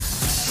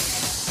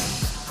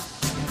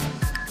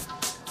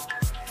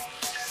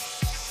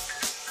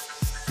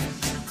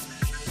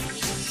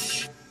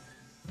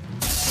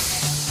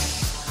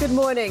Good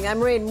morning.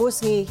 I'm Rain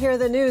Musngi. Here are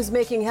the news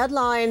making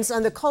headlines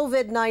on the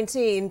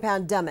COVID-19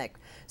 pandemic.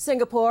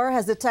 Singapore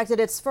has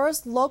detected its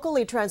first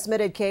locally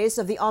transmitted case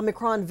of the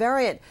Omicron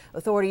variant.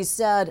 Authorities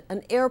said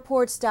an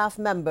airport staff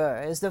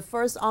member is the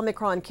first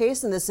Omicron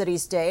case in the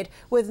city-state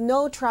with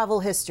no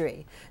travel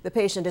history. The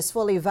patient is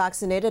fully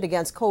vaccinated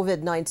against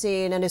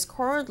COVID-19 and is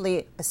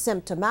currently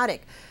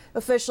asymptomatic.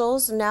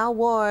 Officials now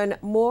warn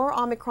more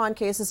Omicron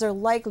cases are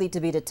likely to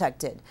be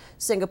detected.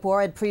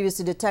 Singapore had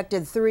previously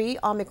detected 3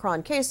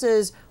 Omicron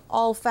cases,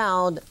 all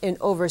found in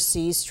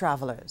overseas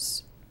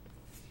travelers.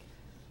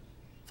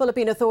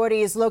 Philippine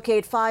authorities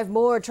locate 5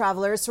 more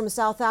travelers from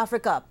South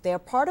Africa. They are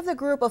part of the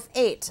group of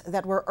 8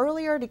 that were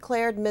earlier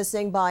declared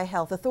missing by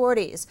health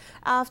authorities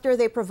after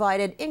they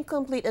provided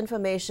incomplete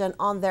information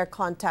on their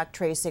contact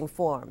tracing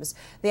forms.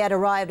 They had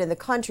arrived in the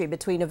country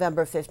between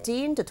November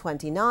 15 to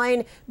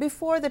 29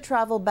 before the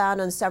travel ban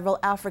on several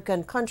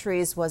African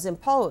countries was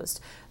imposed.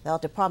 The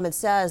health department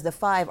says the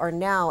 5 are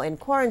now in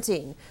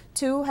quarantine.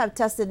 2 have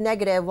tested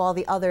negative while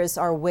the others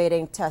are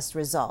awaiting test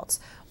results.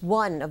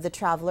 One of the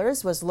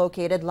travelers was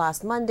located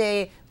last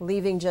Monday,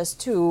 leaving just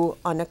 2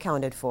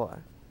 unaccounted for.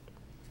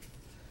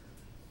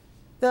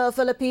 The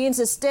Philippines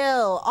is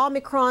still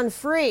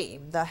Omicron-free.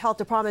 The health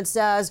department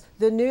says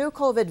the new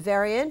COVID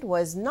variant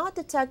was not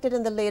detected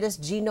in the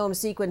latest genome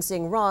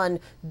sequencing run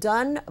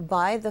done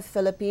by the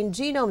Philippine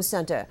Genome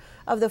Center.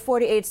 Of the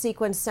 48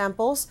 sequence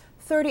samples,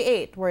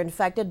 38 were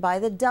infected by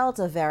the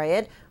Delta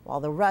variant, while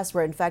the rest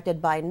were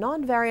infected by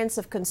non-variants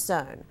of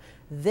concern.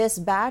 This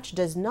batch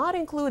does not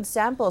include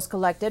samples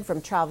collected from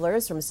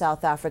travelers from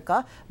South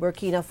Africa,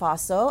 Burkina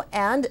Faso,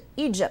 and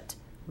Egypt,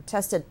 who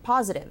tested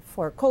positive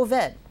for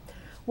COVID.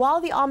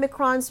 While the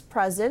Omicron's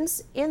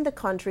presence in the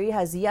country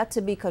has yet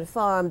to be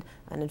confirmed,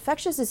 an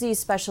infectious disease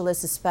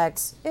specialist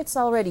suspects it's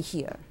already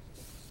here.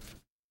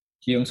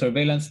 Yung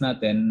surveillance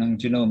natin ng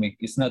genomic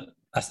is not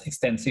as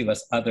extensive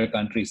as other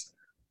countries.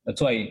 That's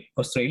why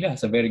Australia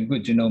has a very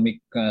good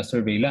genomic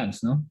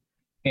surveillance, no?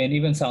 And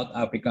even South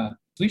Africa.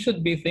 We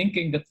should be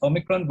thinking that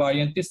Omicron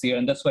variant is here,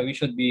 and that's why we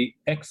should be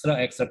extra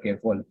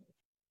careful.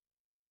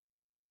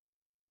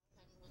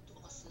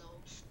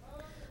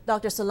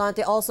 Dr.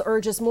 Solante also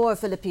urges more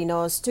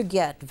Filipinos to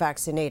get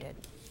vaccinated.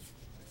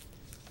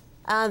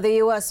 And the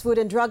U.S. Food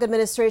and Drug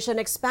Administration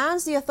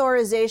expands the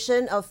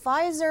authorization of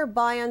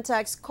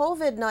Pfizer-BioNTech's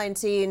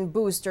COVID-19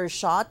 booster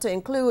shot to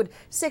include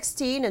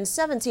 16 and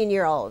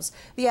 17-year-olds.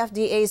 The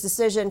FDA's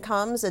decision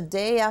comes a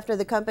day after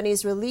the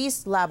companies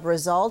released lab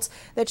results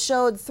that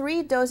showed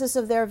 3 doses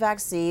of their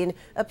vaccine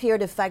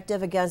appeared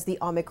effective against the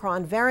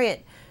Omicron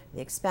variant.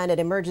 The expanded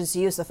emergency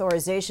use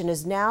authorization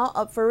is now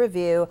up for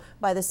review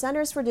by the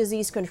Centers for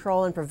Disease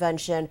Control and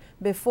Prevention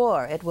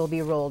before it will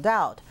be rolled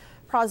out.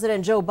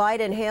 President Joe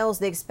Biden hails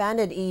the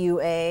expanded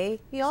EUA.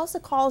 He also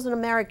calls on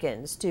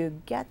Americans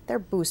to get their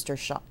booster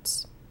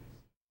shots.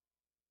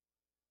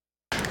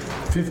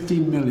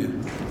 50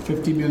 million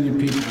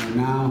people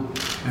now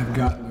have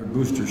gotten their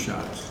booster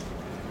shots.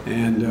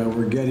 And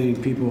we're getting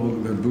people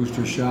their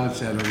booster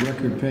shots at a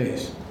record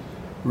pace,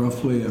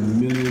 roughly 1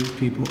 million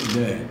people a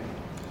day.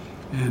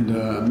 And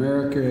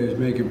America is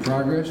making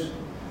progress,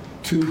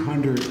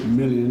 200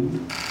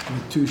 million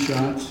with 2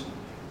 shots.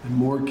 And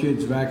more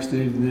kids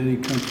vaccinated than any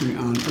country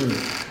on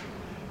earth,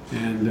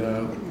 and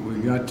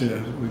we got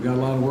a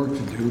lot of work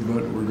to do,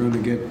 but we're going to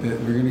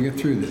get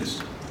through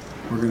this.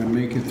 We're going to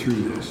make it through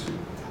this,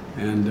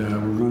 and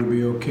we're going to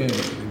be okay,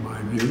 in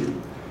my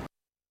view.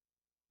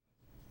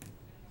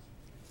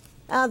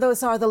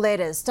 Those are the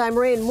latest. I'm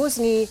Rain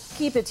Musngi.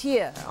 Keep it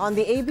here on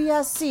the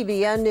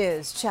ABS-CBN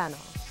News Channel.